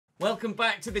Welcome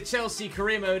back to the Chelsea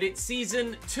Career Mode. It's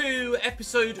Season 2,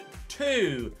 Episode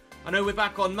 2. I know we're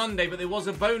back on Monday, but there was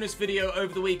a bonus video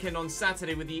over the weekend on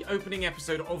Saturday with the opening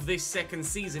episode of this second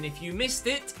season. If you missed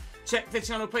it, check the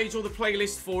channel page or the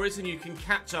playlist for it and you can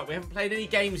catch up. We haven't played any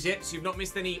games yet, so you've not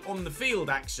missed any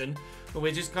on-the-field action. But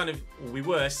we're just we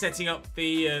were setting up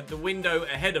the window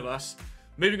ahead of us,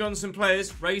 moving on some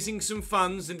players, raising some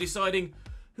funds and deciding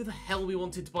who the hell we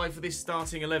wanted to buy for this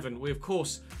starting 11. We, of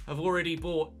course, have already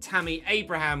bought Tammy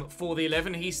Abraham for the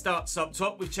 11. He starts up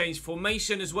top. We've changed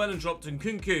formation as well and dropped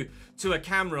Nkunku to a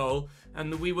cam role.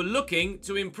 And we were looking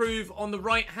to improve on the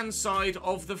right-hand side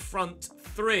of the front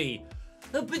three.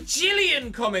 A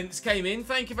bajillion comments came in.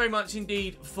 Thank you very much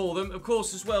indeed for them. Of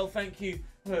course, as well, thank you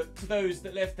to those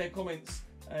that left their comments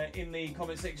in the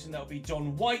comment section. That'll be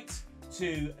John White,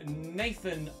 to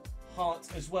Nathan Hart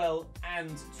as well, and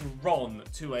to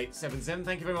Ron2877.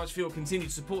 Thank you very much for your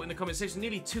continued support in the comment section.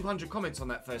 Nearly 200 comments on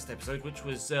that first episode, which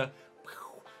was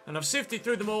and I've sifted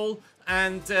through them all,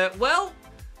 and well,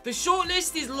 the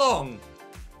shortlist is long.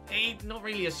 It's not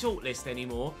really a shortlist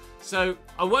anymore, so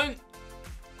I won't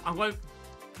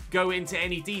go into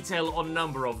any detail on a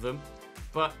number of them,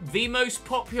 but the most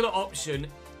popular option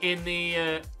in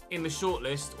the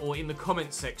shortlist, or in the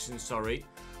comment section, sorry,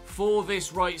 for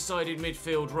this right-sided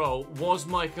midfield role was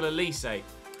Michael Olise.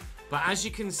 But as you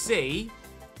can see,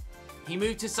 he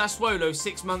moved to Sassuolo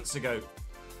 6 months ago.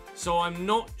 So I'm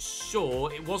not sure,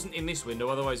 it wasn't in this window,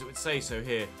 otherwise it would say so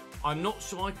here. I'm not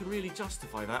sure I could really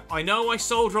justify that. I know I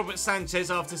sold Robert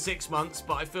Sanchez after 6 months,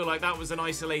 but I feel like that was an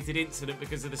isolated incident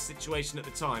because of the situation at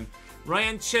the time.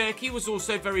 Ryan Cherky was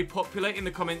also very popular in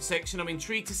the comment section. I'm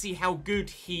intrigued to see how good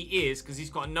he is because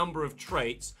he's got a number of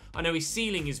traits. I know his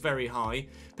ceiling is very high.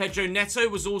 Pedro Neto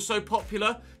was also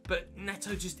popular, but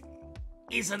Neto just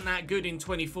isn't that good in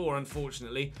 24,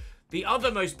 unfortunately. The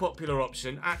other most popular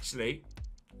option, actually,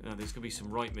 there's going to be some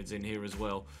right mids in here as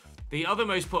well. The other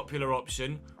most popular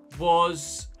option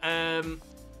was Pedro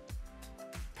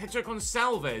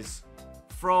Gonçalves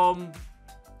from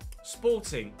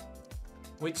Sporting,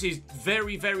 which is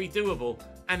very, very doable.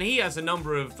 And he has a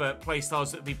number of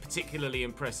playstyles that would be particularly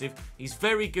impressive. He's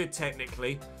very good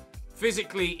technically.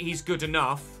 Physically, he's good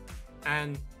enough.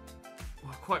 And,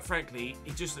 well, quite frankly,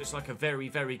 he just looks like a very,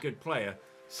 very good player.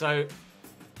 So,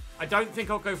 I don't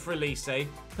think I'll go for Olise.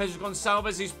 Pedro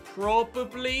Gonçalves is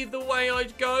probably the way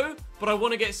I'd go, but I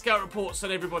want to get scout reports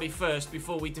on everybody first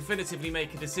before we definitively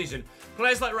make a decision.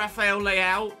 Players like Rafael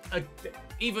Leao,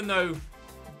 even though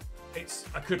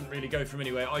I couldn't really go from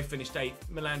anywhere. I finished 8th,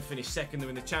 Milan finished 2nd, they're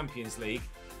in the Champions League.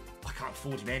 I can't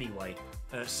afford him anyway,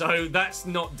 so that's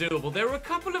not doable. There were a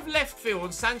couple of left field,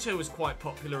 and Sancho was quite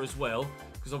popular as well,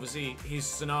 because obviously his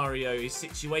scenario, his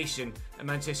situation at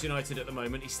Manchester United at the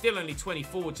moment, he's still only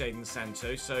 24, Jadon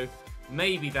Sancho, so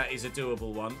maybe that is a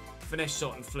doable one. Finesse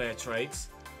shot and flair traits.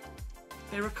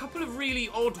 There are a couple of really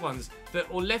odd ones,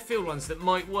 or left field ones that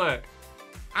might work.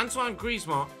 Antoine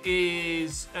Griezmann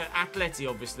is Atleti,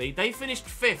 obviously. They finished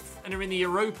 5th and are in the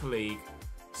Europa League.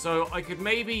 So I could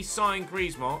maybe sign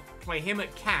Griezmann, play him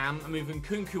at cam and move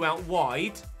Nkunku out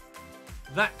wide.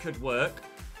 That could work.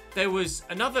 There was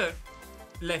another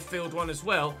left field one as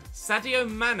well. Sadio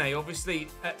Mane, obviously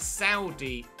at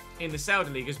in the Saudi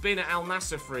League, has been at Al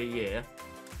Nassr for a year.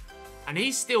 And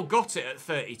he's still got it at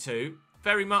 32.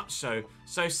 Very much so.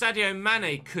 So Sadio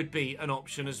Mane could be an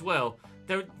option as well.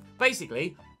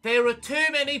 Basically, there are too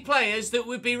many players that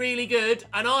would be really good,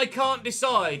 and I can't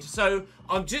decide. So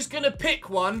I'm just going to pick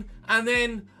one, and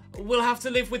then we'll have to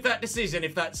live with that decision,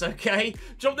 if that's okay.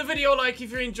 Drop the video a like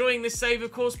if you're enjoying this save,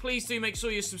 of course. Please do make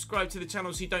sure you subscribe to the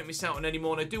channel so you don't miss out on any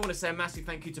more. And I do want to say a massive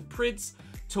thank you to Prids,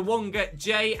 Tawonga,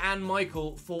 Jay, and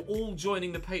Michael for all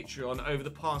joining the Patreon over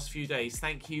the past few days.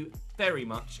 Thank you very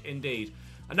much indeed.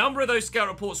 A number of those scout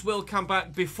reports will come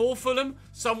back before Fulham.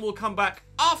 Some will come back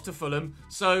after Fulham.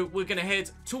 So we're going to head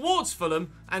towards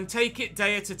Fulham and take it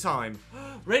day at a time.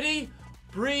 Ready?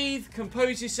 Breathe,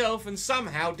 compose yourself, and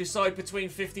somehow decide between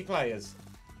 50 players.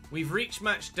 We've reached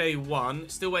match day 1.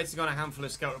 Still waiting on a handful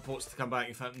of scout reports to come back.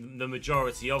 In fact, the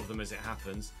majority of them as it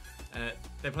happens.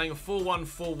 They're playing a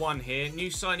 4-1-4-1 here. New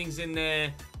signings in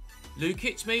there.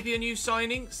 Lukic, maybe a new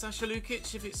signing. Sasha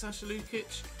Lukic, if it's Sasha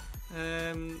Lukic.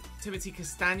 Timothy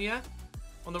Castagna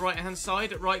on the right-hand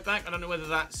side at right-back. I don't know whether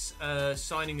that's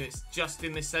signing that's just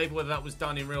in this save, whether that was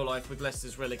done in real life with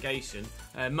Leicester's relegation.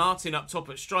 Martin up top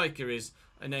at striker is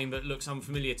a name that looks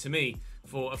unfamiliar to me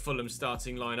for a Fulham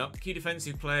starting lineup. Key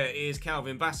defensive player is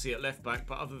Calvin Bassey at left-back,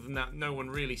 but other than that, no one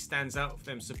really stands out for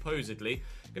them, supposedly.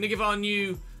 Going to give our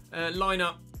new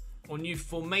lineup or new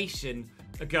formation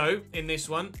a go in this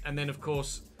one, and then, of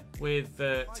course, with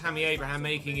Tammy Abraham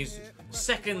making his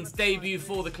second debut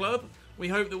for the club. We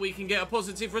hope that we can get a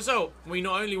positive result. We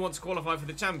not only want to qualify for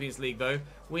the Champions League, though,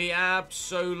 we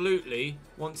absolutely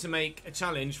want to make a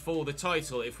challenge for the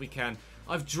title if we can.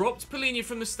 I've dropped Polinia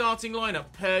from the starting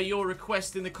lineup per your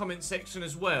request in the comment section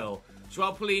as well.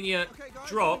 Joao Polinia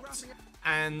dropped,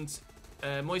 and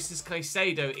Moises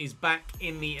Caicedo is back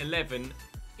in the 11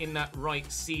 in that right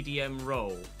CDM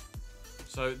role.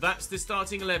 So that's the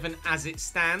starting 11 as it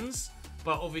stands,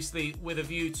 but obviously with a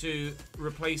view to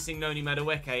replacing Noni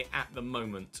Madueke at the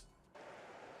moment.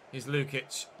 Here's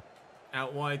Lukic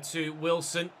out wide to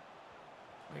Wilson.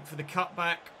 Waiting for the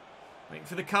cutback. Waiting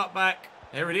for the cutback.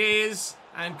 There it is.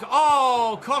 And,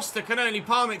 oh, Costa can only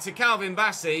palm it to Calvin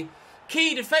Bassey.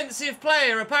 Key defensive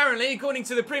player, apparently, according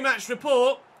to the pre-match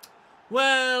report.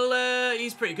 Well,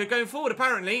 he's pretty good going forward,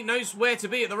 apparently. Knows where to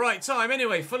be at the right time.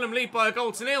 Anyway, Fulham lead by a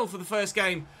goal to nil for the first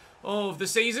game of the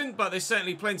season, but there's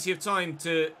certainly plenty of time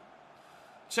to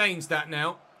change that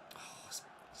now. Oh,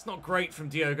 it's not great from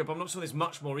Diogo, but I'm not sure there's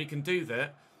much more he can do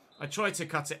there. I tried to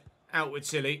cut it out with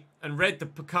Chile and read the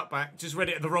cutback, just read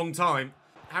it at the wrong time.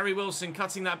 Harry Wilson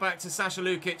cutting that back to Sasha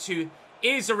Lukic, who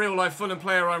is a real-life Fulham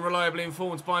player, I'm reliably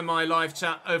informed by my live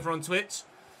chat over on Twitch.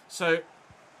 So,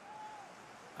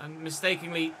 I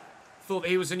mistakenly thought that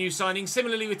he was a new signing.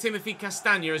 Similarly with Timothy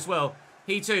Castagna as well.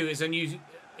 He too is a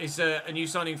new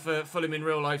signing for Fulham in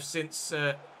real life since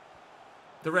the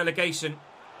relegation.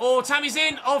 Oh, Tammy's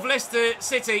in of Leicester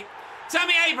City.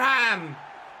 Tammy Abraham,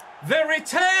 the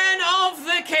return of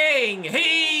the king.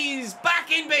 He's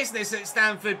back in business at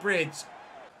Stamford Bridge.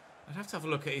 I'd have to have a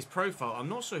look at his profile. I'm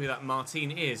not sure who that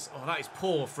Martin is. Oh, that is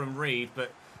poor from Reed,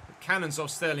 but cannons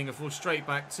off Sterling have fallen straight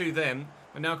back to them.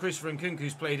 And now Christopher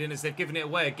Nkunku's played in as they've given it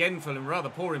away again. Fulham rather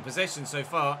poor in possession so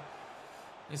far.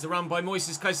 There's the run by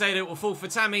Moises Caicedo. It will fall for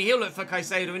Tammy. He'll look for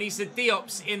Caicedo, and Issa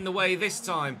Diop's in the way this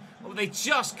time. Oh, they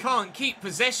just can't keep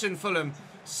possession, Fulham.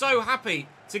 So happy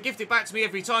to gift it back to me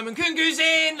every time. And Nkunku's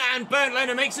in, and Bernd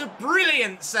Leno makes a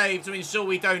brilliant save to ensure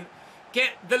we don't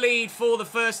get the lead for the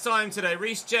first time today.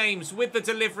 Reece James with the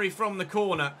delivery from the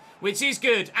corner, which is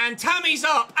good. And Tammy's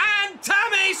up, and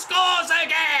Tammy scores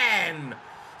again!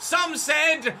 Some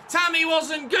said Tammy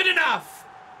wasn't good enough.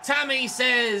 Tammy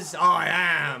says, I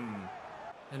am.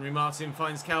 Henry Martin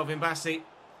finds Calvin Bassey,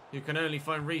 who can only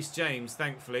find Reece James,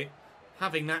 thankfully.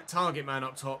 Having that target man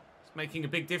up top is making a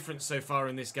big difference so far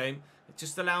in this game. It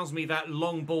just allows me that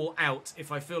long ball out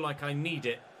if I feel like I need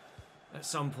it at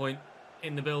some point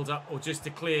in the build-up, or just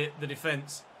to clear the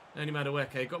defence. Noni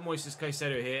Madueke, got Moises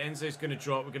Caicedo here. Enzo's going to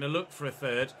drop. We're going to look for a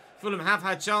third. Fulham have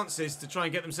had chances to try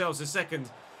and get themselves a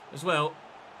second as well.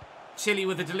 Chile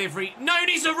with a delivery.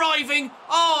 Noni's arriving.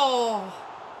 Oh,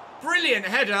 brilliant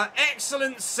header.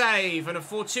 Excellent save. And a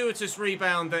fortuitous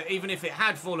rebound that even if it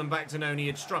had fallen back to Noni,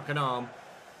 had struck an arm.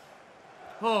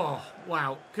 Oh,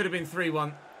 wow. Could have been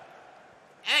 3-1.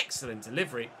 Excellent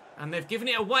delivery. And they've given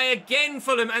it away again,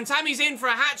 Fulham. And Tammy's in for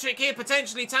a hat-trick here,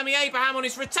 potentially. Tammy Abraham on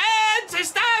his return to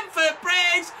Stamford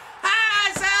Bridge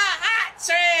has a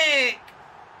hat-trick.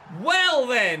 Well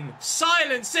then,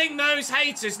 silencing those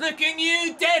haters, looking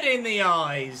you dead in the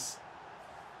eyes.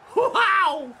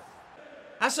 Wow!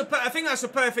 I think that's a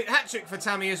perfect hat-trick for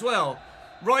Tammy as well.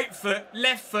 Right foot,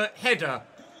 left foot, header.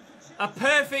 A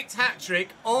perfect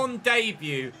hat-trick on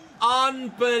debut.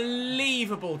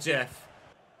 Unbelievable, Jeff.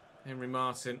 Henry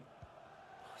Martin.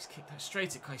 Oh, he's kicked that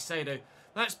straight at Caicedo.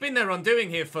 That's been their undoing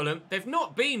here, Fulham. They've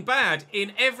not been bad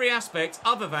in every aspect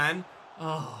other than...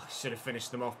 Oh, I should have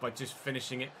finished them off by just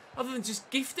finishing it. Other than just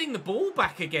gifting the ball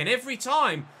back again every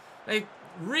time. They're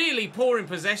really poor in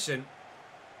possession.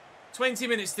 20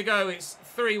 minutes to go, it's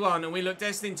 3-1, and we look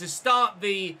destined to start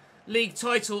the league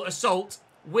title assault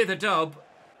with a dub.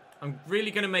 I'm really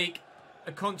going to make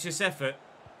a conscious effort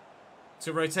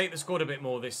to rotate the squad a bit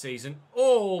more this season.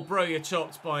 Oh, bro, you're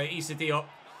chopped by Issa Diop,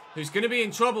 who's going to be in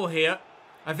trouble here.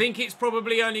 I think it's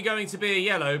probably only going to be a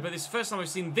yellow, but it's the first time I've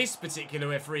seen this particular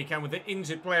referee cam with an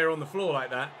injured player on the floor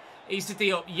like that. Issa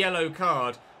Diop, yellow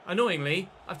card. Annoyingly,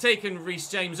 I've taken Reece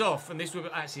James off, and this would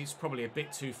actually, it's probably a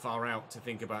bit too far out to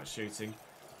think about shooting.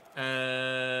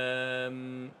 I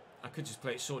could just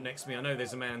play it short next to me. I know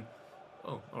there's a man.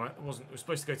 Oh, all right, it was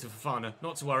supposed to go to Fofana.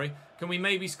 Not to worry. Can we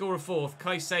maybe score a fourth?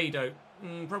 Caicedo.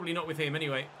 Probably not with him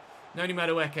anyway. Noni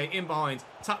Madueke in behind.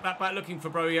 Tuck that back looking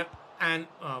for Broja. And,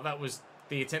 oh, that was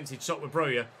the attempted shot with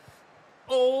Broja.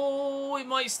 Oh, it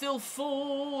might still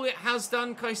fall. It has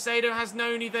done. Caicedo has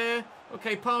Noni there.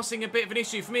 Okay, passing a bit of an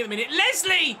issue for me at the minute.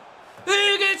 Leslie!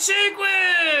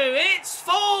 Ugachukwu! It's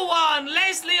 4-1.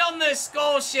 Leslie on the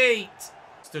score sheet.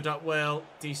 Stood up well.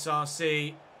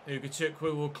 DSRC.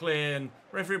 Ugachukwu will clear, and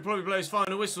referee will probably blow his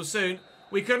final whistle soon.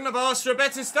 We couldn't have asked for a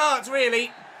better start,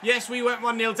 really. Yes, we went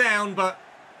 1-0 down, but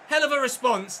hell of a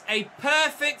response. A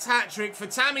perfect hat-trick for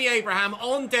Tammy Abraham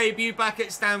on debut back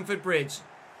at Stamford Bridge.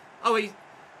 Oh,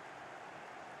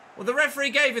 well, the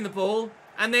referee gave him the ball,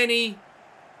 and then he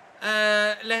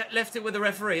left it with the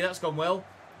referee. That's gone well.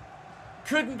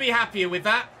 Couldn't be happier with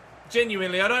that.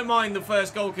 Genuinely, I don't mind the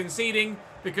first goal conceding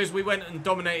because we went and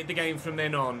dominated the game from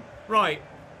then on. Right,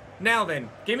 now then,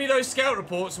 give me those scout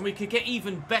reports and we could get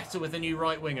even better with a new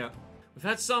right winger. We've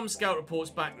had some scout reports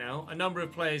back now. A number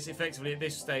of players effectively at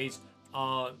this stage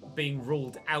are being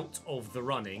ruled out of the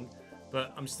running,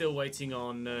 but I'm still waiting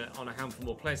on a handful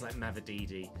more players like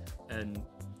Mavididi and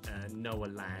Noah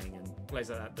Lang and players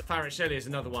like that. But Farrett Shelley is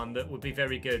another one that would be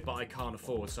very good, but I can't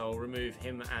afford, so I'll remove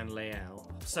him and Leao.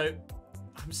 So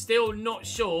I'm still not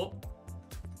sure.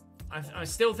 I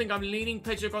still think I'm leaning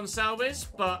Pedro Gonçalves,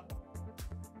 but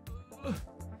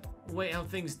wait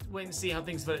and see how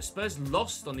things develop. Spurs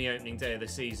lost on the opening day of the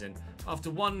season. After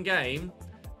one game,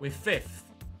 we're 5th.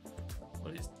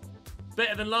 Well, it's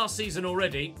better than last season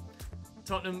already.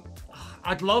 Tottenham,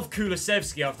 I'd love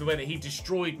Kulusevski after the way that he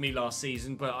destroyed me last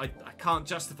season, but I can't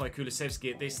justify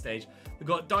Kulusevski at this stage. We've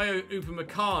got Dio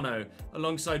Upamecano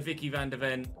alongside Vicky van der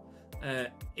Ven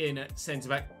in at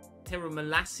centre-back. Tero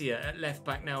Malacia at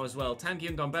left-back now as well.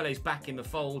 Tanguy Ndombele's back in the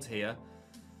fold here.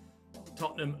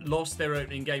 Tottenham lost their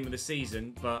opening game of the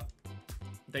season, but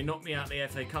they knocked me out the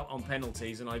FA Cup on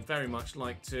penalties, and I'd very much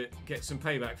like to get some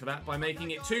payback for that by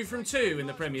making it 2 from 2 in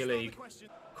the Premier League.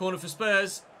 Corner for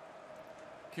Spurs.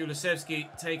 Kulusevski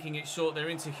taking it short there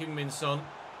into Heung-min Son.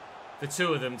 The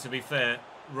two of them, to be fair,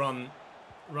 run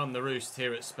the roost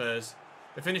here at Spurs.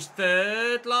 They finished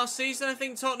 3rd last season, I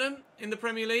think, Tottenham, in the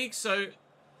Premier League, so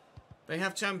they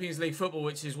have Champions League football,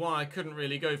 which is why I couldn't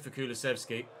really go for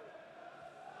Kulusevski.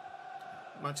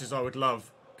 Much as I would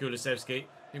love Kulusevski,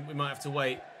 I think we might have to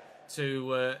wait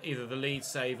to either the Leeds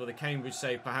save or the Cambridge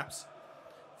save, perhaps,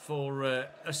 for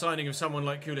a signing of someone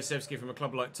like Kulusevski from a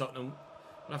club like Tottenham.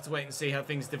 We'll have to wait and see how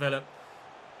things develop.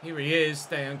 Here he is,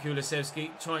 Dejan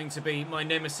Kulusevski, trying to be my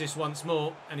nemesis once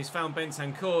more, and he's found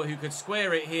Bentancur, who could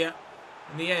square it here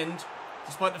in the end,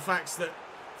 despite the fact that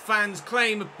fans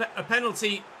claim a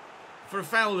penalty for a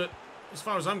foul that, as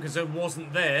far as I'm concerned,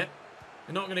 wasn't there.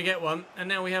 They're not going to get one, and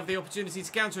now we have the opportunity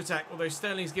to counter-attack, although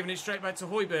Sterling's given it straight back to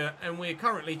Højbjerg, and we're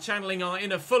currently channeling our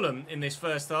inner Fulham in this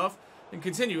first half, and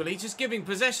continually just giving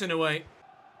possession away.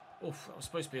 Oof, that was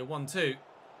supposed to be a 1-2.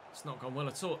 It's not gone well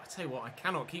at all. I tell you what, I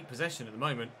cannot keep possession at the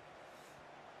moment.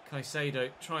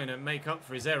 Caicedo trying to make up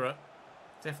for his error.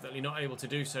 Definitely not able to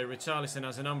do so. Richarlison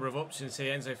has a number of options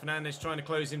here. Enzo Fernandez trying to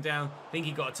close him down. I think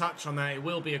he got a touch on that. It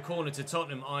will be a corner to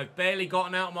Tottenham. I've barely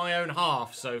gotten out my own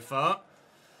half so far.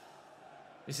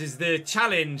 This is the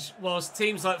challenge. Whilst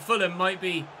teams like Fulham might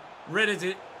be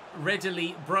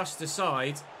readily brushed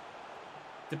aside,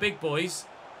 the big boys,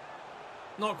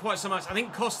 not quite so much. I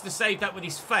think Costa saved that with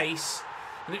his face,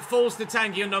 and it falls to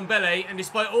Tanguy Ndombele, and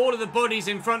despite all of the bodies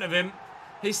in front of him,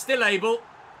 he's still able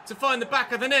to find the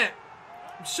back of the net.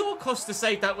 I'm sure Costa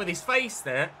saved that with his face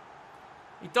there.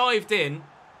 He dived in.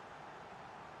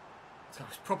 It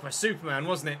was proper Superman,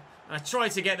 wasn't it? And I tried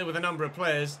to get there with a number of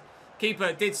players.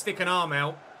 Keeper did stick an arm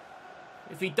out.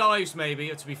 If he dives, maybe,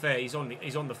 to be fair, he's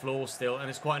on the floor still, and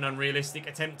it's quite an unrealistic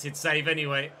attempted save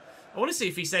anyway. I want to see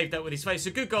if he saved that with his face.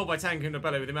 A good goal by Tanguy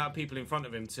Ndombele with the amount of people in front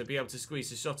of him to be able to squeeze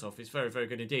the shot off. It's very, very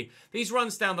good indeed. These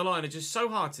runs down the line are just so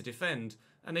hard to defend,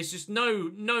 and there's just no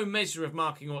measure of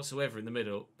marking whatsoever in the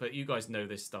middle. But you guys know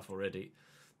this stuff already.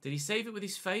 Did he save it with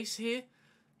his face here?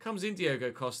 Comes in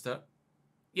Diogo Costa.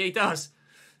 Yeah, he does.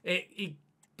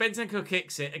 Bentancur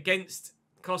kicks it against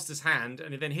Costa's hand,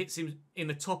 and it then hits him in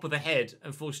the top of the head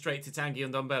and falls straight to Tanguy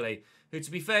Ndombele, who,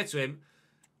 to be fair to him,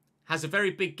 has a very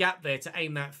big gap there to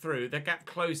aim that through. The gap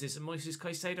closes, and Moises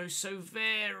Caicedo so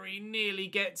very nearly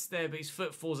gets there, but his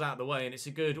foot falls out of the way, and it's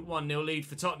a good 1-0 lead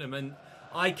for Tottenham, and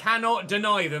I cannot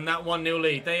deny them that 1-0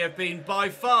 lead. They have been by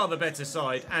far the better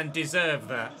side and deserve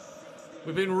that.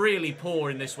 We've been really poor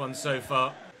in this one so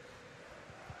far.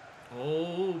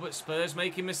 Oh, but Spurs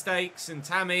making mistakes, and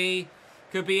Tammy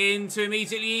could be in to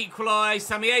immediately equalise.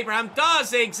 Tammy Abraham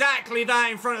does exactly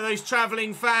that in front of those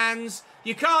travelling fans.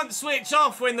 You can't switch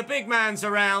off when the big man's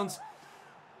around.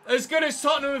 As good as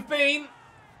Tottenham have been,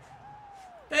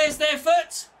 there's their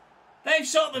foot. They've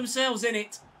shot themselves in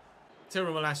it.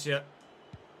 Tero Malacia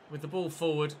with the ball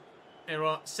forward. There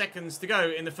are seconds to go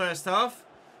in the first half.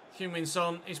 Heung-min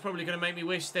Son is probably going to make me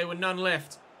wish there were none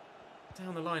left.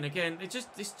 Down the line again.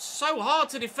 It's so hard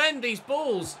to defend these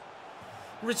balls.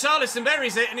 Richarlison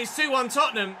buries it, and it's 2-1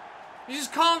 Tottenham. You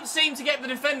just can't seem to get the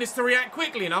defenders to react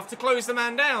quickly enough to close the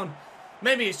man down.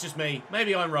 Maybe it's just me.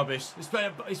 Maybe I'm rubbish.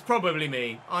 It's probably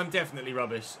me. I'm definitely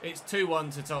rubbish. It's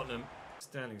 2-1 to Tottenham.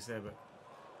 Sterling's there, but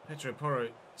Pedro Porro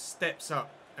steps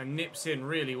up and nips in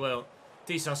really well.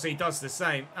 DCRC does the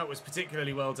same. That was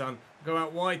particularly well done. Go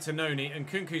out wide to Noni, and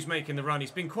Kunku's making the run.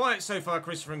 He's been quiet so far,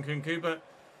 Christopher Nkunku, but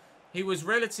he was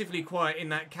relatively quiet in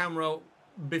that cam roll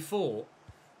before.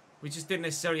 We just didn't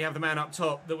necessarily have the man up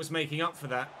top that was making up for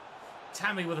that.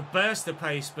 Tammy with a burst of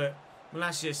pace, but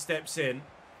Malacia steps in.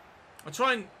 I'll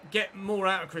try and get more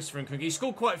out of Christopher Nkunku. He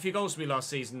scored quite a few goals for me last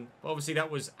season, but obviously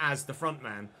that was as the front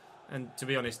man. And to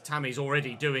be honest, Tammy's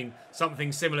already doing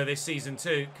something similar this season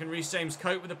too. Can Reece James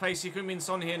cope with the pace? Heung-min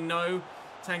Son here? No.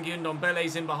 Tanguy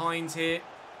Ndombele's in behind here.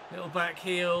 Little back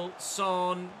heel.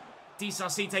 Son.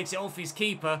 DCRC takes it off his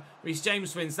keeper. Reece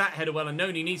James wins that header well, and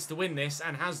Noni needs to win this,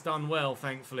 and has done well,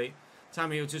 thankfully.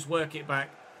 Tammy will just work it back.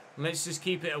 Let's just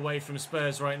keep it away from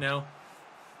Spurs right now.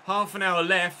 Half an hour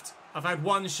left. I've had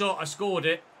one shot, I scored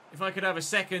it. If I could have a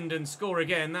second and score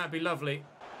again, that'd be lovely.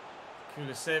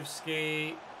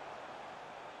 Kulusevski.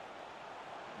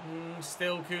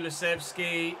 Still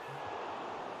Kulusevski.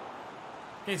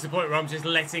 Getting to the point where I'm just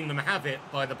letting them have it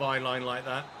by the byline like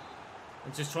that.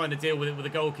 And just trying to deal with it with the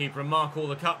goalkeeper and mark all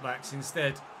the cutbacks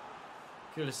instead.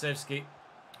 Kulusevski.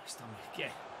 Yeah.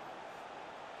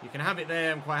 You can have it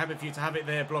there. I'm quite happy for you to have it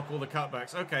there. Block all the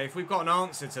cutbacks. Okay, if we've got an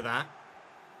answer to that,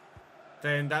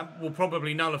 then that will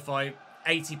probably nullify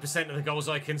 80% of the goals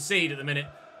I concede at the minute.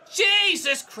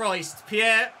 Jesus Christ,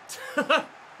 Pierre.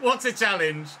 What a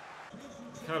challenge.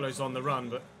 Carlo's on the run,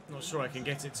 but not sure I can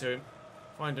get it to him.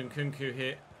 Find Nkunku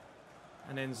here.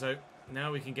 And Enzo.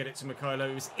 Now we can get it to Mikhailo.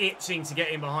 He was itching to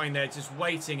get in behind there, just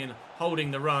waiting and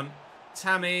holding the run.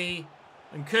 Tammy.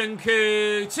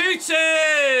 Nkunku.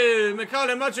 2-2.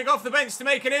 Mikhailo Mudryk off the bench to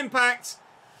make an impact.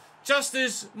 Just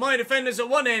as my defenders at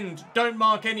one end don't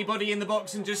mark anybody in the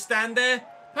box and just stand there,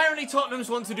 apparently Tottenham's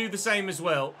want to do the same as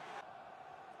well.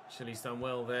 Shelley's done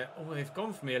well there. Oh, they've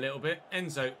gone for me a little bit.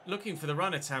 Enzo looking for the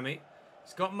runner, Tammy.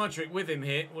 He's got Mudryk with him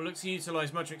here. We'll look to utilise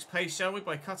Mudryk's pace, shall we,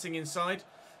 by cutting inside.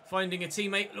 Finding a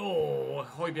teammate. Oh,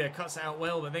 Højbjerg cuts it out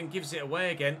well, but then gives it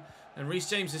away again. And Reece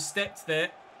James has stepped there.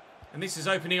 And this is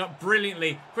opening up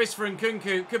brilliantly. Christopher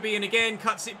Nkunku could be in again.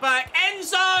 Cuts it back.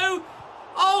 Enzo!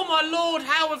 Oh my lord,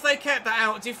 how have they kept that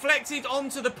out? Deflected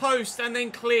onto the post and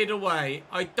then cleared away.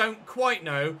 I don't quite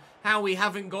know how we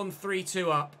haven't gone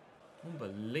 3-2 up.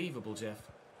 Unbelievable,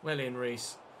 Jeff. Well in,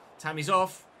 Reece. Tammy's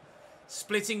off.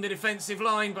 Splitting the defensive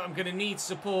line, but I'm going to need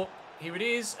support. Here it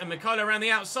is. And Mikhailo around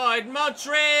the outside.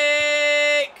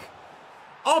 Mudryk!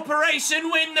 Operation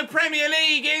Win the Premier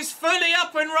League is fully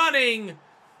up and running.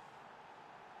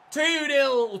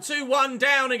 2-0, 2-1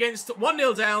 down against...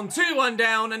 1-0 down, 2-1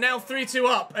 down, and now 3-2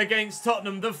 up against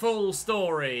Tottenham. The full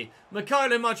story.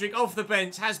 Mikhailo Mudryk off the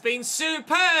bench has been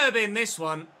superb in this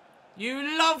one.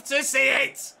 You love to see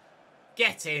it.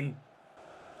 Get in.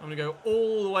 I'm going to go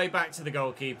all the way back to the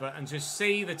goalkeeper and just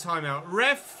see the timeout.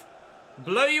 Ref,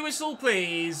 blow your whistle,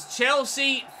 please.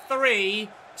 Chelsea 3,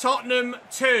 Tottenham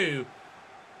 2.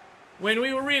 When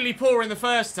we were really poor in the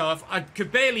first half, I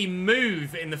could barely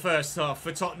move in the first half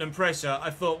for Tottenham pressure. I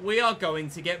thought, we are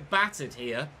going to get battered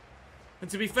here. And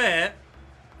to be fair,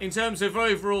 in terms of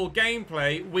overall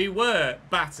gameplay, we were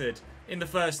battered in the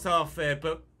first half there.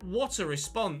 But what a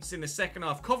response in the second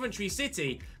half. Coventry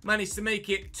City managed to make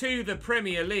it to the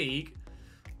Premier League.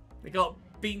 They got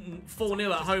beaten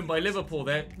 4-0 at home by Liverpool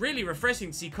there. Really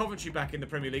refreshing to see Coventry back in the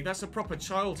Premier League. That's a proper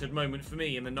childhood moment for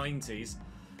me in the 90s.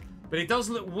 But it does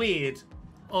look weird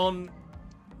on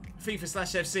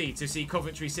FIFA/FC to see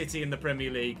Coventry City in the Premier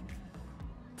League.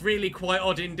 Really quite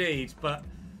odd indeed. But,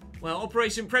 well,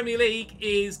 Operation Premier League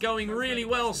is going really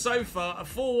well so far. A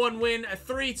 4-1 win, a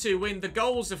 3-2 win. The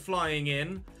goals are flying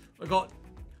in. We've got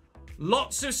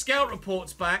lots of scout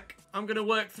reports back. I'm going to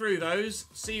work through those.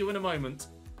 See you in a moment.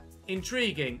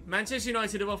 Intriguing. Manchester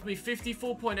United have offered me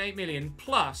 54.8 million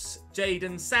plus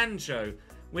Jadon Sancho,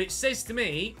 which says to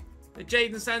me that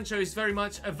Jadon Sancho is very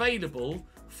much available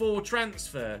for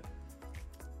transfer.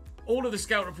 All of the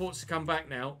scout reports have come back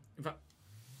now. In fact,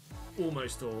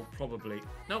 almost all, probably.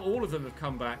 No, all of them have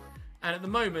come back. And at the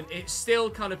moment, it's still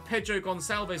kind of Pedro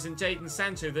Gonçalves and Jadon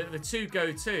Sancho that are the two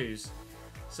go-tos.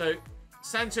 So,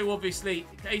 Sancho, obviously,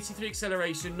 83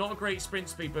 acceleration, not a great sprint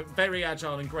speed, but very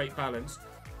agile and great balance.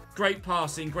 Great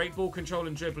passing, great ball control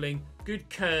and dribbling, good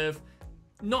curve.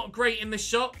 Not great in the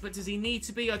shot, but does he need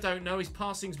to be? I don't know. His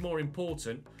passing's more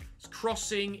important. His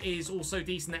crossing is also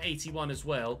decent at 81 as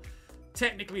well.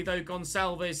 Technically, though,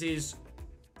 Gonçalves is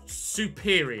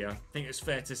superior. I think it's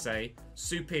fair to say.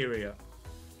 Superior.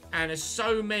 And has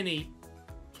so many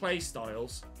play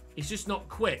styles. He's just not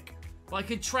quick. But I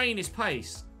could train his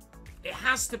pace. It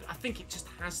has to. I think it just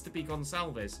has to be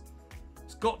Gonçalves.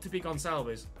 It's got to be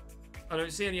Gonçalves. I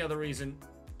don't see any other reason.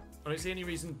 I don't see any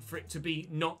reason for it to be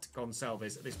not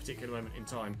Gonçalves at this particular moment in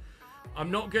time. I'm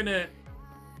not gonna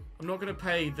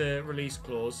pay the release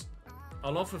clause.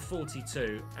 I'll offer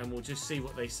 42, and we'll just see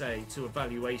what they say to a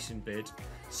valuation bid.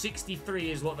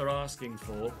 63 is what they're asking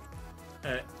for.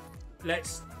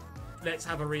 Let's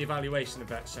have a reevaluation of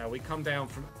that, shall we?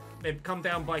 They've come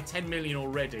down by 10 million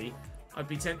already. I'd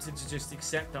be tempted to just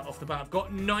accept that off the bat. I've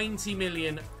got 90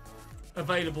 million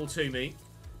available to me.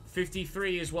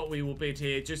 53 is what we will bid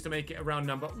here, just to make it a round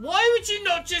number. Why would you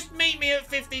not just meet me at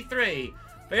 53?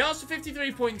 They asked for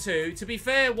 53.2. To be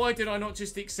fair, why did I not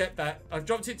just accept that? I've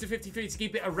dropped it to 53 to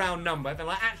keep it a round number. They're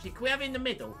like, actually, can we have it in the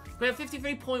middle? Can we have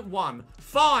 53.1?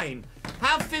 Fine.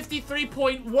 Have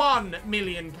 53.1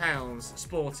 million pounds,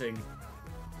 Sporting.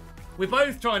 We're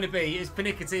both trying to be as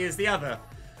pernickety as the other.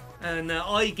 And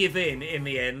I give in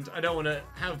the end. I don't want to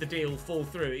have the deal fall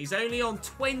through. He's only on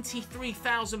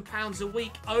 £23,000 a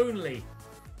week only.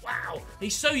 Wow.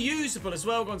 He's so usable as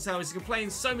well, Gonçalves. He can play in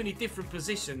so many different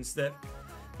positions that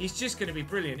he's just going to be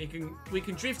brilliant. We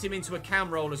can drift him into a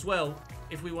cam role as well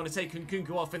if we want to take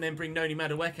Nkunku off and then bring Noni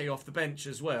Madueke off the bench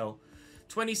as well.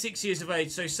 26 years of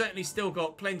age, so certainly still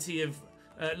got plenty of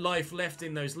life left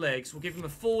in those legs. We'll give him a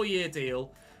 4-year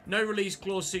deal. No release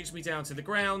clause suits me down to the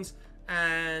ground.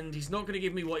 And he's not going to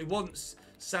give me what he wants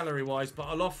salary-wise, but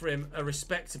I'll offer him a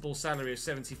respectable salary of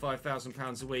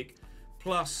 £75,000 a week,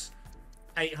 plus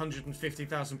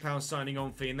 £850,000 signing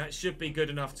on fee, and that should be good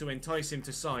enough to entice him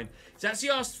to sign. He's actually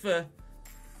asked for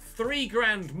 £3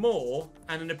 grand more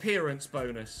and an appearance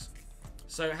bonus.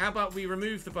 So how about we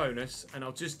remove the bonus, and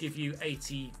I'll just give you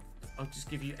 80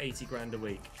 grand a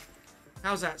week.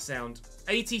 How's that sound?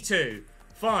 82.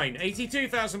 Fine.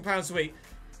 £82,000 a week.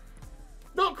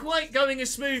 Not quite going as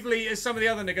smoothly as some of the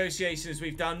other negotiations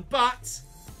we've done, but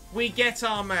we get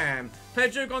our man.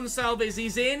 Pedro Gonçalves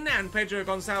is in, and Pedro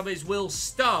Gonçalves will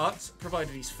start,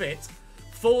 provided he's fit,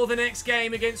 for the next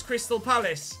game against Crystal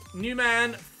Palace. New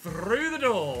man through the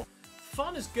door.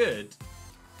 Fafana's good,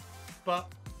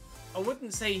 but I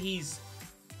wouldn't say he's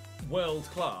world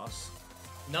class.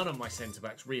 None of my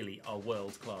centre-backs really are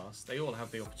world class. They all have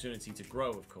the opportunity to grow,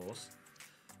 of course.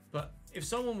 But if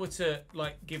someone were to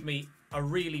give me a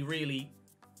really, really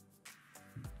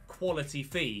quality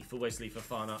fee for Wesley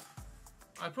Fofana,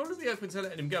 I'd probably be open to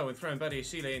letting him go and throwing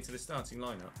Badiashile into the starting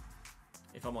lineup,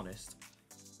 if I'm honest.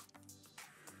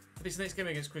 For this next game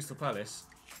against Crystal Palace,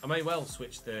 I may well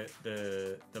switch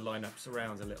the lineups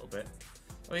around a little bit.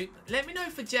 I mean, let me know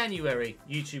for January,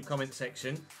 YouTube comment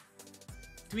section.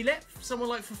 Do we let someone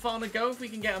like Fofana go if we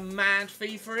can get a mad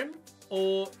fee for him?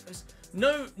 Or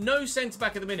no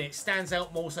centre-back at the minute stands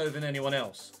out more so than anyone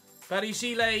else.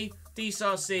 Badiashile,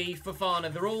 Disasi,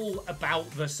 Fofana, they're all about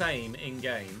the same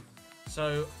in-game.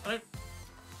 So I don't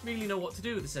really know what to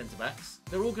do with the centre-backs.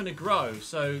 They're all going to grow,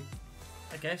 so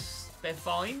I guess they're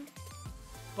fine.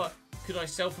 But could I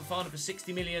sell Fofana for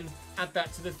 60 million, add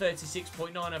that to the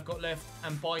 36.9 I've got left,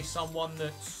 and buy someone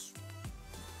that's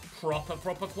proper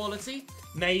quality?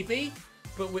 Maybe.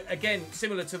 But again,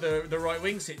 similar to the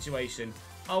right-wing situation,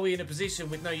 are we in a position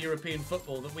with no European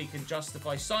football that we can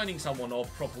justify signing someone of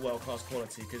proper world-class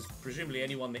quality? Because presumably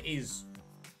anyone that is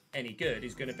any good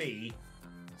is going to be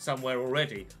somewhere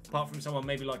already. Apart from someone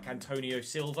maybe like Antonio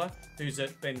Silva, who's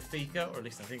at Benfica, or at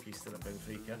least I think he's still at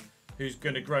Benfica, who's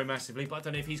going to grow massively, but I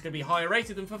don't know if he's going to be higher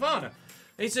rated than Fofana.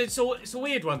 It's a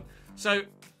weird one. So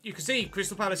you can see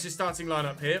Crystal Palace's starting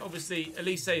lineup here. Obviously,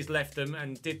 Elise's left them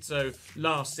and did so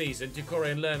last season.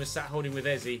 Ducore and Lerma sat holding with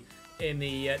Eze in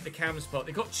the cam spot.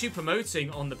 They've got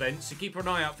Choupo-Moting on the bench, so keep an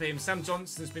eye out for him. Sam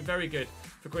Johnston's been very good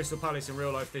for Crystal Palace in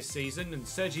real life this season, and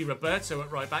Sergi Roberto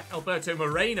at right back, Alberto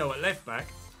Moreno at left back.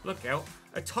 Look out.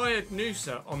 A tired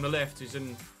Noosa on the left, who's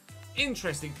an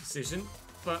interesting decision,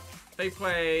 but they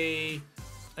play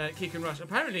kick and rush.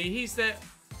 Apparently, he's their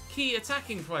key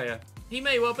attacking player. He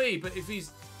may well be, but if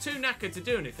he's too knackered to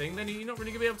do anything, then you're not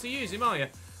really going to be able to use him, are you?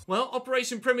 Well,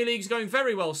 Operation Premier League's going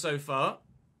very well so far.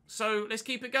 So let's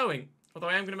keep it going. Although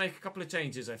I am going to make a couple of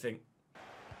changes, I think.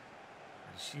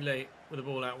 Chile with the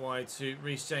ball out wide to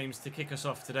Reece James to kick us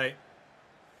off today.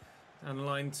 Down the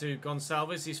line to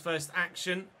Gonçalves, his first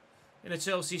action in a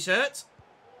Chelsea shirt.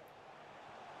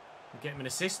 We'll get him an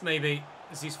assist, maybe,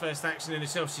 as his first action in a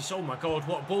Chelsea shirt. Oh my God,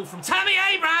 what a ball from Tammy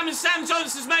Abraham, and Sam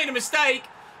Johnston's made a mistake.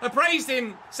 I praised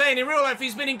him, saying in real life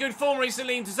he's been in good form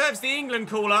recently and deserves the England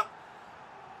call-up.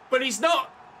 But he's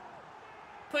not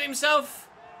put himself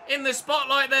in the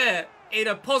spotlight there in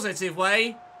a positive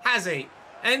way, has he?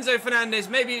 Enzo Fernandez,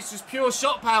 maybe it's just pure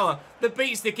shot power that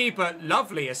beats the keeper.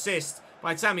 Lovely assist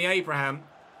by Tammy Abraham.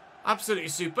 Absolutely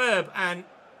superb. And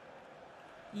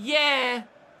yeah,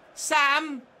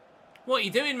 Sam, what are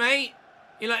you doing, mate?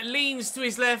 He like leans to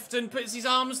his left and puts his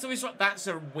arms to his right. That's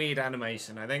a weird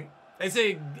animation, I think. It's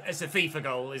a FIFA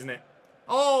goal, isn't it?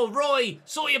 Oh, Roy,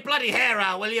 sort your bloody hair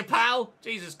out, will you, pal?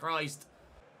 Jesus Christ.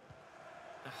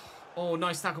 Oh,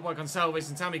 nice tackle by Gonçalves,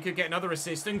 and Tammy could get another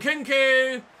assist. And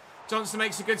Nkunku! Johnson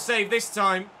makes a good save this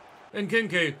time. And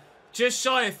Nkunku, just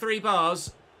shy of 3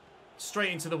 bars,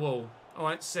 straight into the wall. All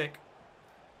right, sick.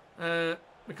 Mikhailo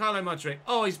Mudryk.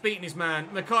 Oh, he's beaten his man.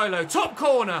 Mikhailo, top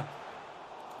corner!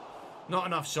 Not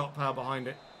enough shot power behind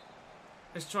it.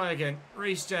 Let's try again.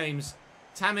 Reece James.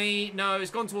 Tammy, no,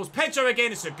 it's gone towards Pedro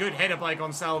again. It's a good header by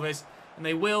Gonçalves. And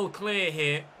they will clear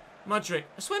here. Mudryk.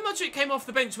 I swear Mudryk came off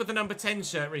the bench with the number 10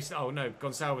 shirt recently. Oh, no,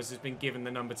 Gonçalves has been given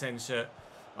the number 10 shirt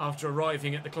after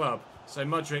arriving at the club. So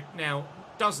Mudryk now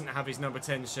doesn't have his number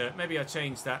 10 shirt. Maybe I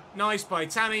changed that. Nice by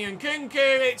Tammy and Nkunku.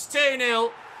 It's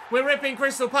 2-0. We're ripping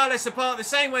Crystal Palace apart the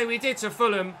same way we did to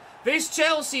Fulham. This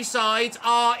Chelsea side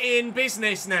are in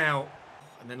business now.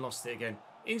 And then lost it again.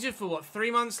 Injured for, what,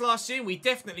 3 months last year? We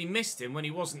definitely missed him when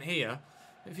he wasn't here.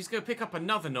 If he's going to pick up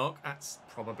another knock, that's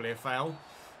probably a foul.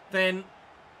 Then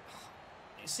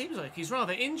it seems like he's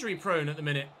rather injury prone at the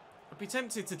minute. I'd be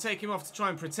tempted to take him off to try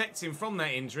and protect him from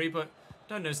that injury, but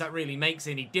don't know if that really makes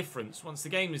any difference. Once the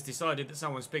game has decided that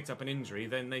someone's picked up an injury,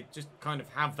 then they just kind of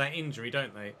have that injury,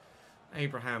 don't they?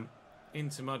 Abraham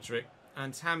into Mudryk.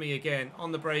 And Tammy again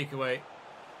on the breakaway.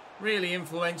 Really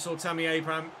influential Tammy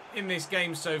Abraham in this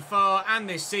game so far and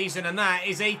this season. And that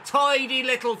is a tidy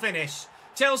little finish.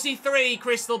 Chelsea 3,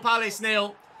 Crystal Palace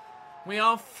 0. We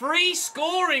are free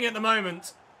scoring at the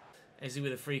moment. Ezzy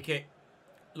with a free kick.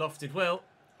 Lofted well.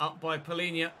 Up by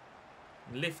Polinia.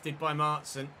 Lifted by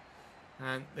Martson.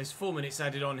 And there's 4 minutes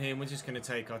added on here and we're just going to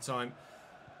take our time.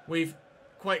 We've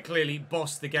quite clearly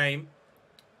bossed the game.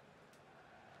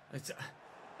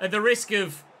 At the risk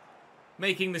of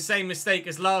making the same mistake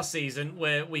as last season,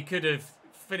 where we could have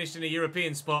finished in a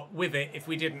European spot with it if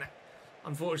we didn't,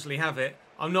 unfortunately, have it.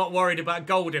 I'm not worried about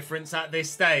goal difference at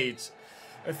this stage.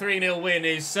 A 3-0 win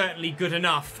is certainly good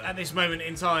enough at this moment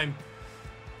in time.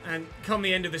 And come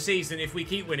the end of the season, if we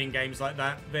keep winning games like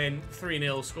that, then 3-0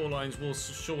 scorelines will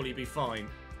surely be fine.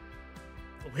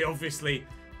 We obviously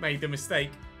made the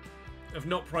mistake of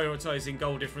not prioritising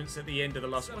goal difference at the end of the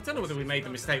last... I don't know whether we made the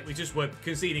mistake. We just were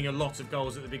conceding a lot of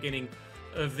goals at the beginning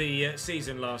of the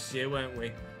season last year, weren't we?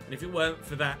 And if it weren't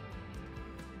for that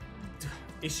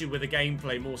issue with the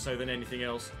gameplay more so than anything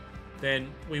else, then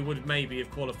we would maybe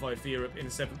have qualified for Europe in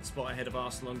 7th spot ahead of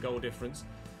Arsenal on goal difference.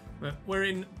 But we're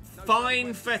in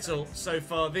fine fettle so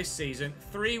far this season.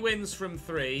 3 wins from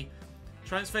 3.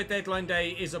 Transfer deadline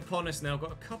day is upon us now.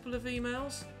 Got a couple of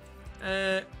emails.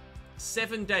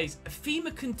 7 days. A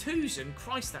femur contusion?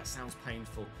 Christ, that sounds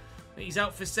painful. He's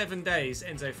out for 7 days,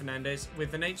 Enzo Fernandez.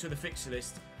 With the nature of the fixture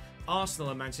list, Arsenal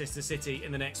and Manchester City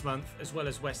in the next month, as well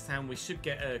as West Ham. We should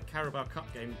get a Carabao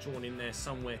Cup game drawn in there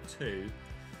somewhere too.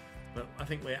 But I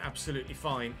think we're absolutely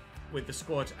fine with the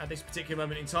squad at this particular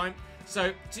moment in time.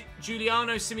 So,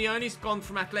 Giuliano Simeone's gone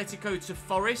from Atletico to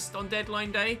Forest on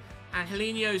deadline day. And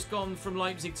Helenio's gone from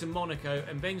Leipzig to Monaco.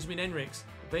 And Benjamin Henrichs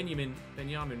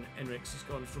has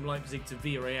gone from Leipzig to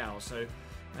Villarreal. So,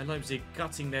 Leipzig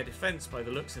gutting their defence by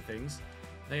the looks of things.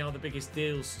 They are the biggest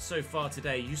deals so far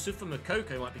today. Youssoufa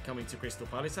Moukoko might be coming to Crystal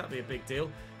Palace. That'd be a big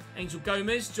deal. Angel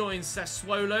Gomez joins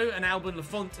Sassuolo, and Alban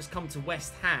Lafont has come to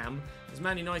West Ham. As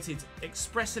Man United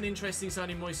express an interest in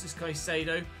signing Moises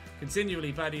Caicedo.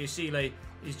 Continually, Badiashile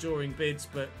is drawing bids,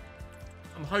 but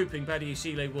I'm hoping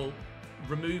Badiashile will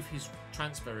remove his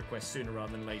transfer request sooner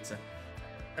rather than later.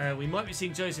 We might be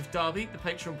seeing Joseph Darby, the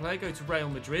Patreon player, go to Real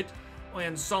Madrid.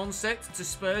 Oyan Sonset to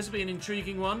Spurs will be an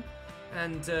intriguing one.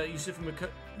 And Youssoufa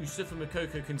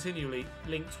Moukoko continually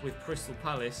linked with Crystal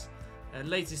Palace.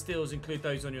 Latest deals include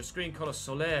those on your screen. Carlos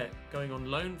Soler going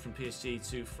on loan from PSG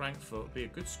to Frankfurt. Be a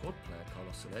good squad player,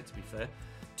 Carlos Soler, to be fair.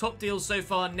 Top deals so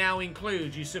far now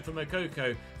include Youssoufa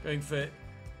Moukoko going for,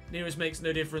 near as makes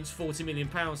no difference, £40 million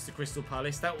to Crystal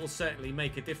Palace. That will certainly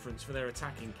make a difference for their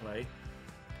attacking play.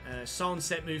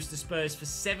 Sonset moves to Spurs for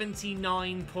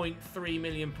 £79.3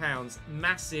 million.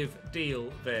 Massive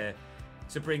deal there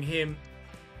to bring him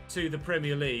to the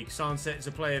Premier League. Sonset is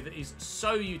a player that is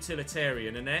so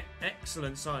utilitarian, an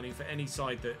excellent signing for any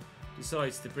side that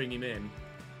decides to bring him in.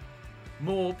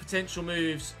 More potential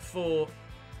moves for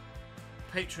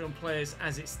Patreon players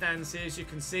as it stands here. As you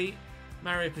can see,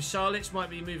 Mario Pasalic might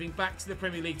be moving back to the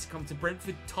Premier League to come to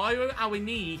Brentford. Taiwo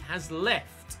Awoniyi has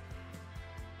left.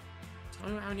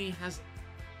 Taiwo Awoniyi has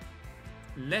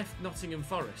left Nottingham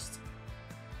Forest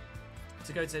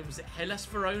to go to, was it Hellas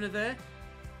Verona there?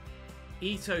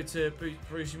 Ito to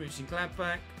Borussia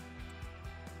Mönchengladbach.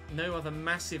 No other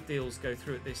massive deals go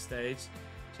through at this stage.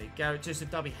 Garrett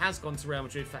Joseph Dubby has gone to Real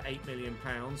Madrid for £8 million.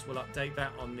 We'll update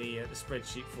that on the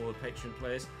spreadsheet for the Patreon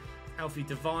players. Alfie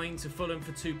Devine to Fulham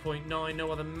for 2.9.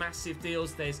 No other massive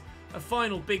deals. There's a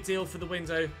final big deal for the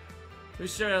window.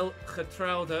 Michel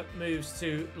Getraude moves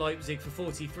to Leipzig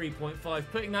for 43.5,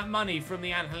 putting that money from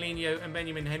the Angelino and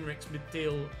Benjamin Henrichs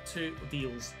deals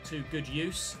to good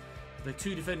use. The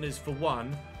two defenders for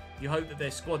one. You hope that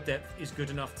their squad depth is good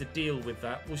enough to deal with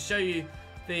that. We'll show you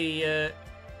the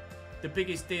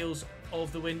biggest deals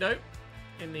of the window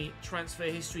in the transfer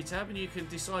history tab, and you can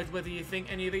decide whether you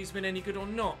think any of these have been any good or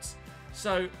not.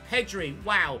 So Pedri,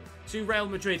 wow, to Real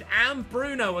Madrid, and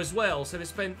Bruno as well. So they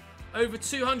spent over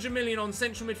 200 million on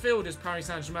central midfielders, Paris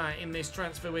Saint-Germain, in this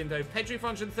transfer window. Pedri for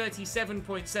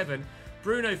 137.7,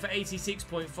 Bruno for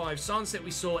 86.5. Sunset,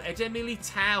 we saw Eder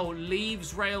Militao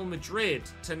leaves Real Madrid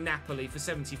to Napoli for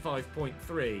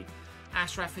 75.3.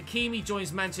 Ashraf Hakimi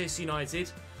joins Manchester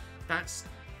United. That's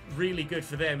really good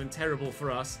for them and terrible for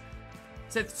us.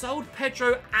 So sold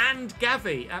Pedro and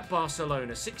Gavi at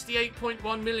Barcelona.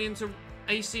 68.1 million to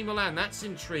AC Milan. That's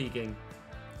intriguing.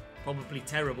 Probably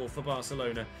terrible for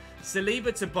Barcelona.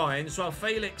 Saliba to Bayern. Joao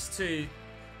Felix to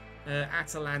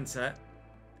Atalanta.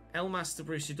 Elmas to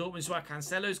Borussia Dortmund. Joao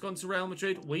Cancelo's gone to Real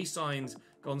Madrid. We signed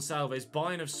Gonçalves.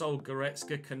 Bayern have sold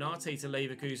Goretzka. Konate to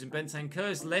Leverkusen.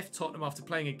 Bentancur's left Tottenham after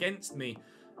playing against me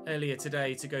earlier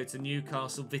today to go to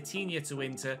Newcastle. Vitinha to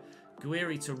Inter.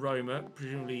 Guiri to Roma,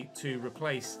 presumably to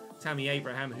replace Tammy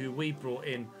Abraham, who we brought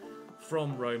in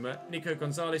from Roma. Nico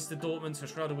Gonzalez to Dortmund.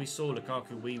 Hoshrada we saw.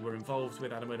 Lukaku we were involved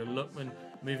with. Adamola Lookman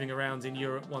moving around in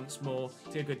Europe once more.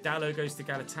 Diogo Dalot goes to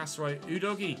Galatasaray.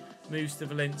 Udogi moves to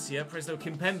Valencia. Presnel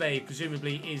Kimpembe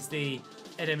presumably is the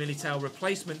Eder Militao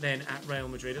replacement then at Real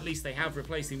Madrid. At least they have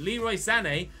replaced him. Leroy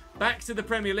Sané back to the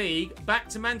Premier League. Back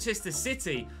to Manchester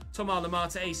City. Thomas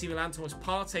Lemar to AC Milan. Thomas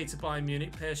Partey to Bayern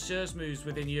Munich. Per Schurz moves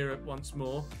within Europe once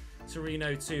more.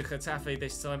 Torino to Getafe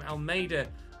this time. Almeida,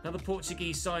 another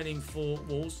Portuguese signing for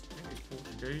Wolves. I think he's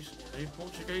Portuguese. Are you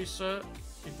Portuguese, sir?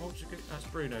 You Portuguese? That's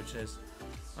Bruno, Ches.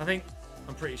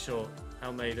 I'm pretty sure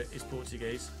Almeida is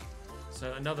Portuguese.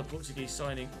 So another Portuguese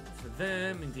signing for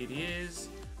them. Indeed he is.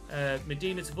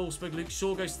 Medina to Wolfsburg. Luke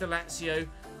Shaw goes to Lazio.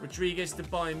 Rodriguez to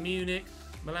Bayern Munich.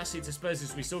 Malassi to Spurs,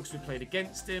 as we saw because we played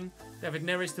against him. David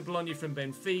Neres to Bologna from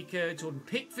Benfica. Jordan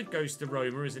Pickford goes to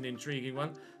Roma as an intriguing one.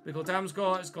 Mikkel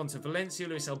Damsgaard has gone to Valencia.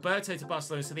 Luis Alberto to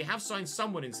Barcelona. So they have signed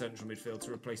someone in central midfield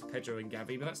to replace Pedro and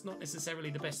Gavi, but that's not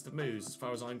necessarily the best of moves as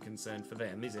far as I'm concerned for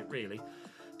them, is it really?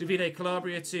 Davide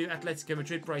Calabria to Atletico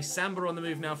Madrid. Bryce Samba on the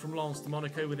move now from Lens to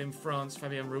Monaco within France.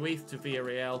 Fabian Ruiz to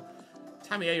Villarreal.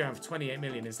 Tammy Abraham for 28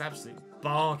 million is an absolute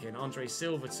bargain. Andre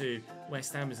Silva to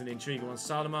West Ham is an intriguing one.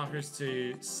 Salamakers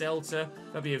to Celta.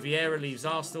 Fabio Vieira leaves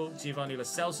Arsenal. Giovanni Lo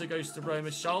Celso goes to Roma.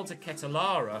 Charles to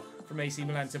Ketelara from AC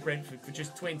Milan to Brentford for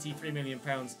just £23 million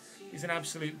is an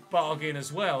absolute bargain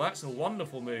as well. That's a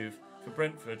wonderful move for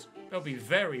Brentford. They'll be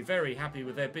very, very happy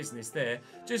with their business there.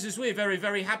 Just as we're very,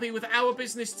 very happy with our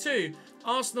business too.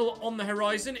 Arsenal on the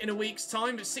horizon in a week's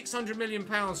time, but £600 million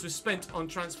was spent on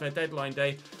transfer deadline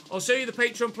day. I'll show you the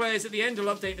Patreon players at the end. I'll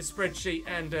update the spreadsheet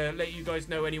and let you guys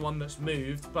know anyone that's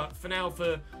moved. But for now,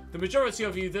 for the majority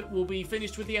of you that will be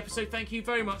finished with the episode, thank you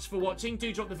very much for watching.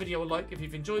 Do drop the video a like if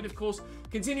you've enjoyed, of course.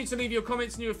 Continue to leave your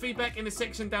comments and your feedback in the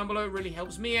section down below. It really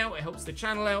helps me out. It helps the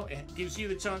channel out. It gives you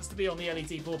the chance to be on the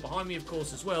LED board behind me, of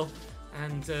course, as well.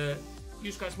 And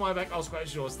you scratch my back, I'll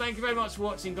scratch yours. Thank you very much for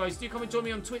watching, guys. Do come and join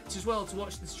me on Twitch as well to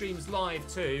watch the streams live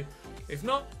too. If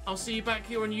not, I'll see you back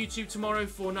here on YouTube tomorrow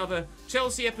for another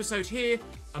Chelsea episode here,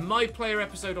 a My Player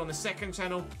episode on the second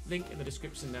channel. Link in the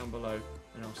description down below.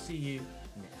 And I'll see you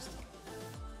next time.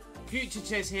 Future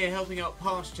Ches here, helping out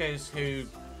past Ches who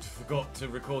forgot to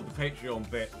record the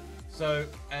Patreon bit. So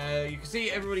you can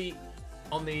see everybody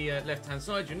on the left-hand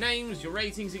side, your names, your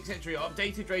ratings, etc. Your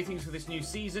updated ratings for this new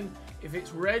season. If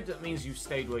it's red, that means you've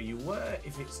stayed where you were.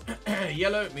 If it's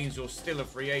yellow, it means you're still a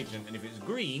free agent. And if it's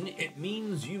green, it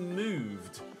means you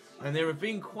moved. And there have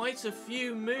been quite a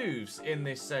few moves in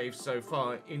this save so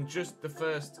far in just the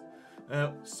first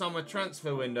summer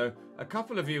transfer window. A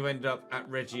couple of you ended up at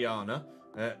Reggiana.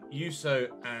 Yuso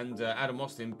and Adam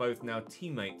Austin both now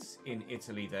teammates in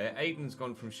Italy there. Aiden's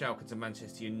gone from Schalke to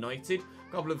Manchester United.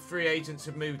 A couple of free agents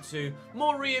have moved to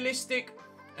more realistic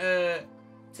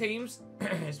teams.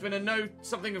 It's been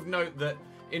something of note that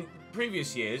in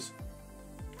previous years,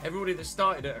 everybody that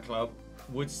started at a club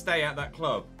would stay at that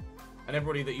club. And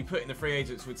everybody that you put in the free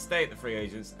agents would stay at the free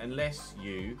agents unless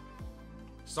you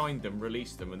signed them,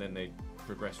 released them, and then they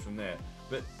progress from there.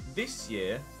 But this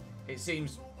year, it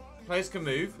seems players can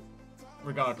move,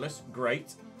 regardless,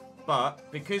 great.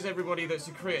 But because everybody that's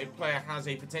a creative player has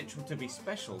a potential to be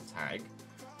special tag,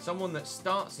 someone that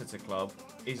starts at a club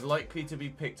is likely to be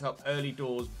picked up early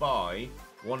doors by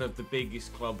one of the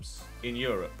biggest clubs in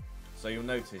Europe. So you'll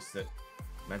notice that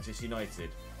Manchester United,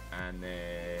 and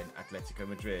then Atletico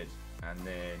Madrid, and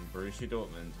then Borussia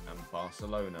Dortmund, and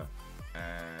Barcelona,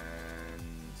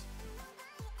 and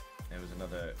there was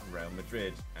another Real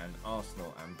Madrid, and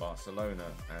Arsenal, and Barcelona,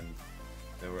 and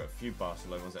there were a few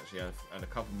Barcelona ones actually, and a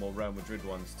couple more Real Madrid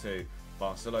ones too.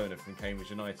 Barcelona from Cambridge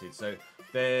United. So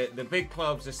the big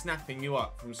clubs are snapping you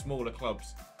up from smaller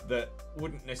clubs that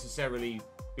wouldn't necessarily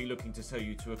be looking to sell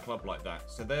you to a club like that.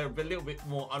 So they're a little bit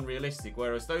more unrealistic.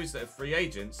 Whereas those that are free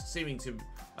agents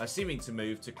are seeming to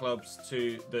move to clubs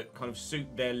that kind of suit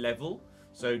their level.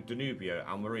 So Danubio,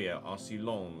 Almeria, RC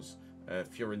Lens,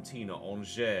 Fiorentina,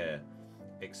 Angers,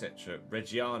 etc.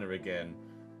 Reggiana again.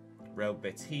 Real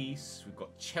Betis. We've got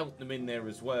Cheltenham in there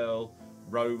as well.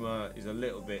 Roma is a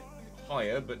little bit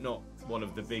higher, but not one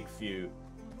of the big few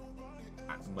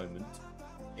at the moment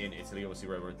in Italy. Obviously,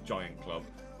 Roma are a giant club.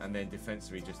 And then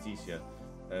Defensori Justicia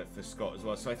for Scott as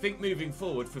well. So I think moving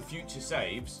forward for future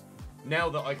saves, now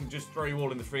that I can just throw you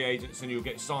all in the free agents and you'll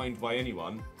get signed by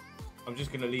anyone, I'm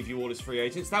just going to leave you all as free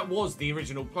agents. That was the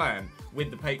original plan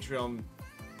with the Patreon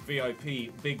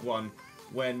VIP big one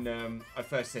when I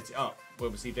first set it up. We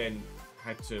obviously then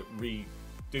had to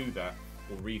redo that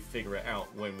or refigure it out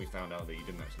when we found out that you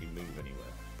didn't actually move anywhere.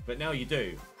 But now you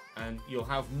do, and you'll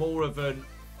have more of a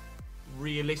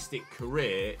realistic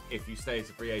career if you stay as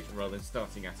a free agent rather than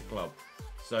starting at a club.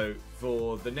 So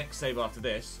for the next save after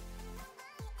this,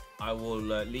 I will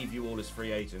leave you all as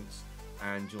free agents,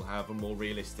 and you'll have a more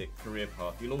realistic career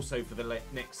path. You'll also, for the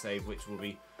next save, which will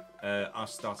be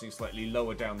us starting slightly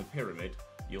lower down the pyramid,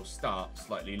 you'll start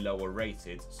slightly lower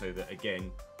rated, so that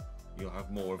again you'll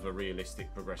have more of a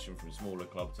realistic progression from smaller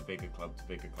club to bigger club to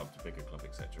bigger club to bigger club,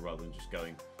 etc., rather than just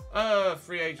going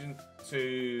free agent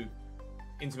to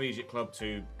intermediate club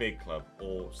to big club,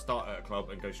 or start at a club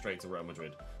and go straight to Real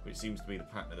Madrid, which seems to be the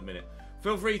pattern at the minute.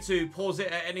 Feel free to pause it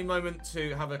at any moment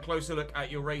to have a closer look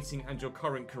at your rating and your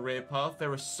current career path.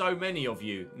 There are so many of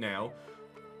you now.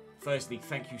 Firstly,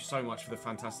 thank you so much for the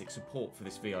fantastic support for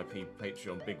this VIP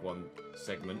Patreon Big One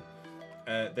segment.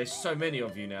 There's so many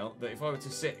of you now that if I were to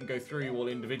sit and go through you all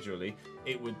individually,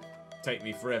 it would take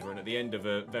me forever, and at the end of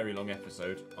a very long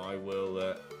episode, I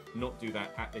will not do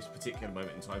that at this particular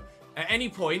moment in time. At any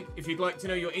point, if you'd like to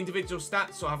know your individual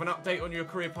stats or have an update on your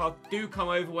career path, do come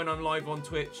over when I'm live on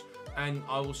Twitch, and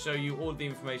I will show you all the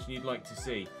information you'd like to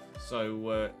see.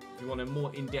 So if you want a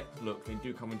more in-depth look, then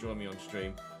do come and join me on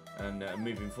stream. And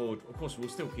moving forward, of course, we'll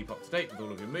still keep up to date with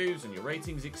all of your moves and your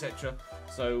ratings, etc.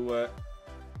 So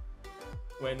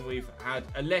when we've had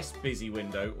a less busy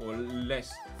window or a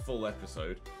less full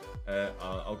episode,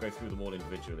 I'll go through them all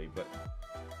individually. But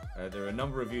there are a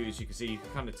number of you, as you can see, you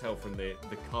can kind of tell from the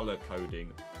colour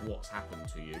coding what's happened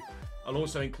to you. I'll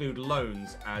also include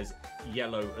loans as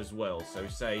yellow as well. So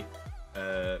say,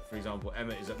 for example,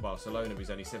 Emmett is at Barcelona, but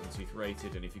he's only 70th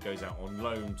rated, and if he goes out on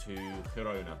loan to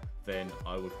Girona, then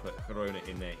I would put Girona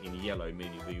in there in yellow,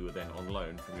 meaning that you were then on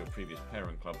loan from your previous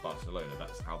parent club, Barcelona.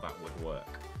 That's how that would work.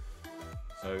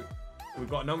 So we've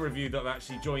got a number of you that have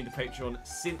actually joined the Patreon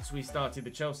since we started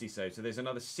the Chelsea save. So there's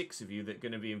another 6 of you that are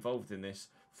going to be involved in this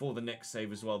for the next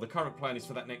save as well. The current plan is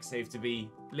for that next save to be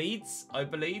Leeds, I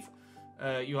believe.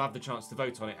 You'll have the chance to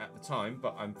vote on it at the time,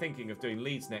 but I'm thinking of doing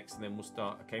Leeds next, and then we'll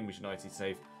start a Cambridge United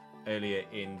save earlier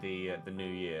in the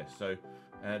new year. So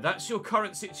that's your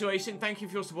current situation. Thank you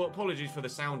for your support. Apologies for the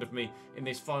sound of me in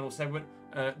this final segment.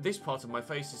 This part of my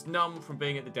face is numb from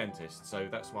being at the dentist, so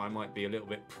that's why I might be a little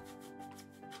bit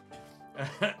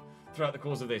throughout the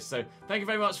course of this. So thank you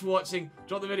very much for watching.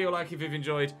 Drop the video a like if you've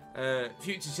enjoyed.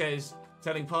 Future Ches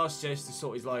telling past Ches to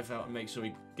sort his life out and make sure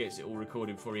he gets it all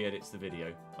recorded before he edits the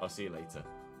video. I'll see you later.